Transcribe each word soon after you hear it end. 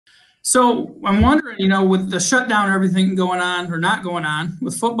So I'm wondering, you know, with the shutdown and everything going on or not going on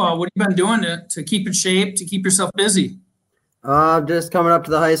with football, what have you been doing to keep in shape, to keep yourself busy? Just coming up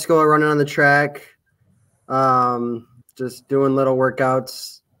to the high school, running on the track, just doing little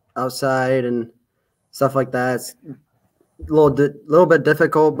workouts outside and stuff like that. It's a little bit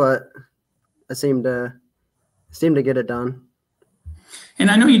difficult, but I seem to get it done.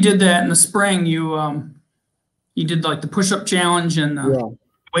 And I know you did that in the spring. You did like the push-up challenge and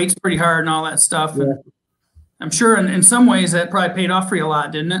weights pretty hard and all that stuff. Yeah. And I'm sure in some ways that probably paid off for you a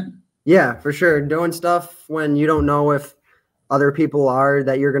lot, didn't it? Yeah, for sure. Doing stuff when you don't know if other people are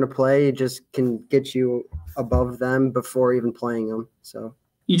that you're going to play, it just can get you above them before even playing them. So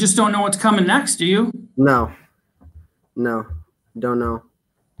you just don't know what's coming next, do you? No, don't know.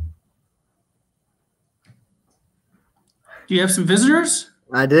 Do you have some visitors?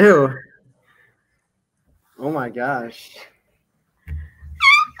 I do. Oh my gosh.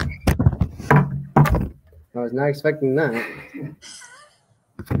 I was not expecting that.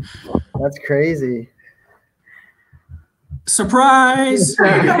 That's crazy. Surprise!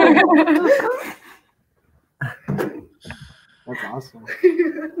 That's awesome.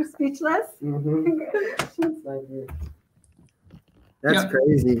 Speechless? Thank you. That's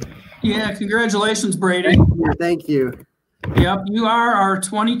crazy. Yeah, congratulations, Brady. Thank you. Yep, you are our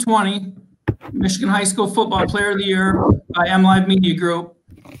 2020 Michigan High School Football Player of the Year by MLive Media Group,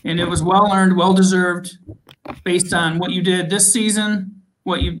 and it was well-earned, well-deserved, based on what you did this season,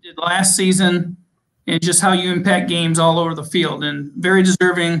 what you did last season, and just how you impact games all over the field. And very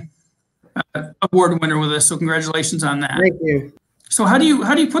deserving award winner with us. So congratulations on that. Thank you. So how do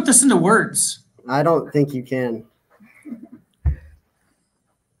you put this into words? I don't think you can.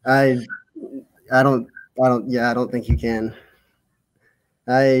 I don't think you can.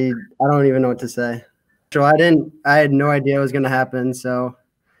 I don't even know what to say. So I had no idea it was going to happen. So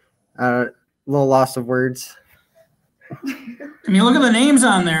a little loss of words. I mean, look at the names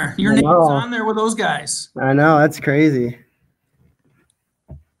on there. Your name's on there with those guys. I know, that's crazy.